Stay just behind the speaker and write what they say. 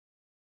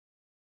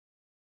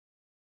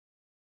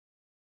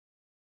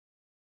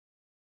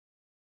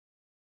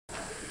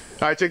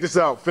All right, check this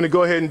out. Finna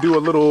go ahead and do a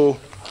little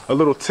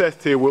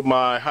test here with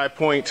my High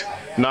Point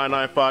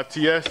 995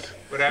 TS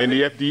in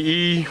the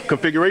FDE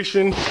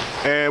configuration.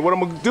 And what I'm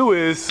gonna do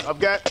is, I've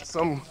got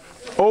some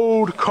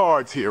old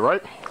cards here,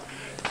 right?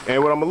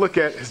 And what I'm gonna look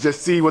at is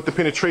just see what the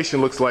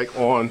penetration looks like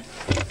on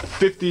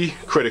 50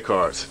 credit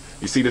cards.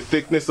 You see the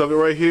thickness of it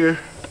right here?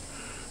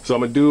 So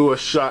I'm gonna do a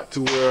shot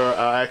to where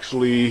I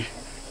actually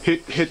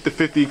hit the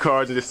 50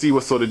 cards and just see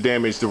what sort of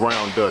damage the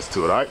round does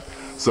to it, all right?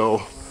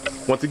 So,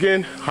 once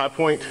again, High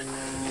Point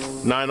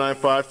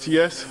 995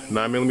 TS,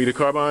 9mm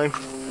carbine,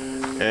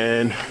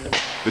 and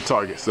the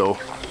target. So,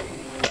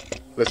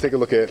 let's take a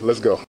look at it. Let's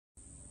go.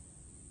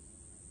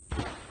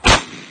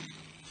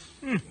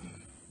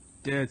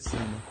 Dead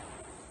center.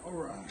 All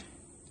right.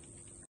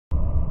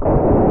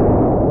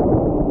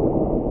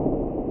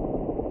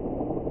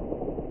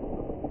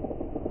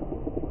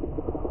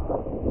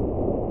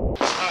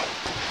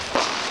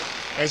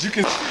 As you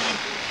can see,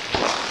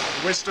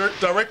 it went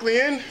directly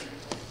in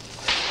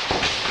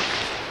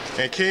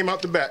and came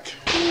out the back.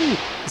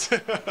 So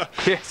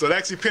it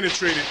actually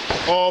penetrated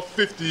all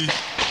 50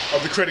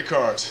 of the credit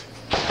cards.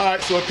 All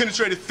right, so it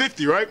penetrated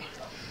 50, right?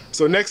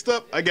 So next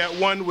up, I got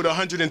one with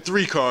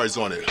 103 cards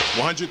on it.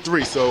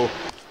 103, so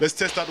let's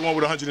test out the one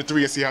with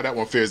 103 and see how that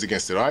one fares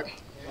against it, all right?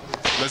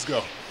 Let's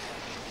go.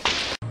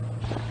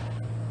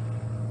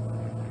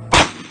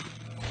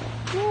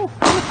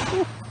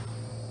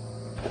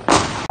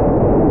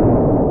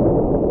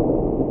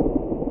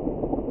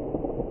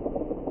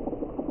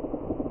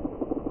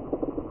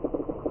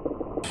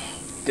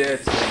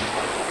 Dead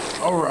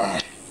center. All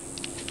right.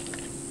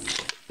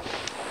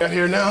 Got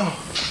here now.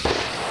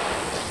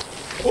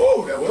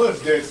 Oh, that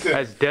was dead center.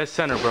 That's dead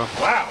center, bro.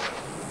 Wow.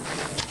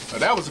 Now,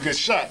 that was a good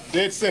shot.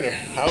 Dead center.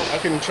 I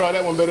can try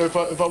that one better if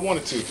I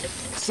wanted to.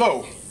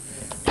 So,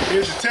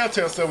 here's the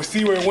telltale stuff. We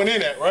see where it went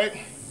in at, right?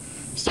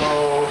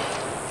 So,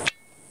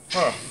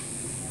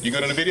 you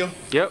good on the video?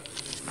 Yep.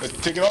 Let's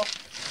take it off.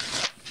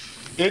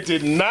 It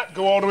did not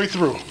go all the way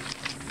through.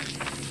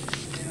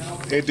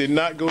 It did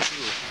not go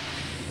through.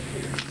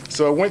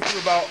 So it went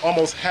through about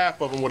almost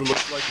half of them, what it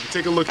looks like. If you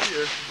take a look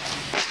here,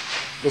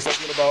 looks like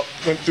it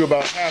went through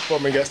about half of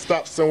them and got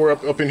stopped somewhere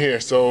up in here.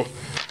 So,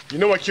 you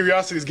know my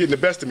curiosity is getting the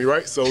best of me,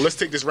 right? So let's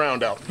take this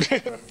round out.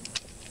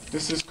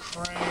 This is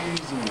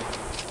crazy.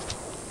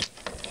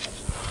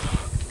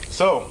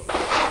 So,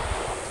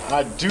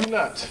 I do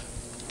not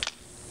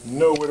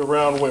know where the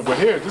round went, but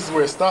here, this is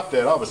where it stopped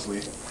at,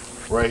 obviously.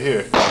 Right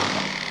here,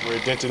 where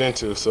it dented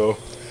into. So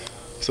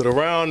the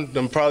round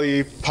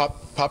probably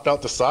popped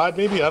out the side,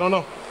 maybe, I don't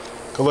know.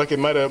 Cause like it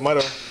might have,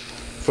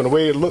 from the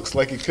way it looks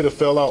like it could have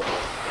fell out.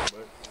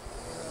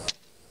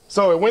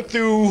 So it went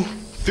through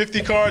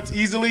 50 cards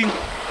easily,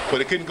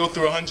 but it couldn't go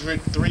through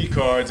 103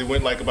 cards. It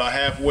went like about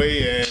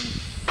halfway, and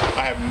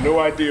I have no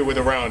idea where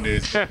the round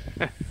is. I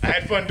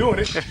had fun doing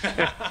it. All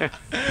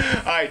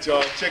right,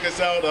 y'all, check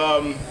us out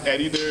at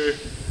either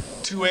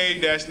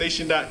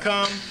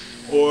 2a-nation.com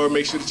or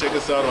make sure to check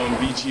us out on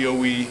bgoe-llc.com.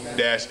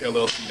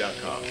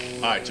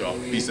 All right, y'all,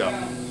 peace out.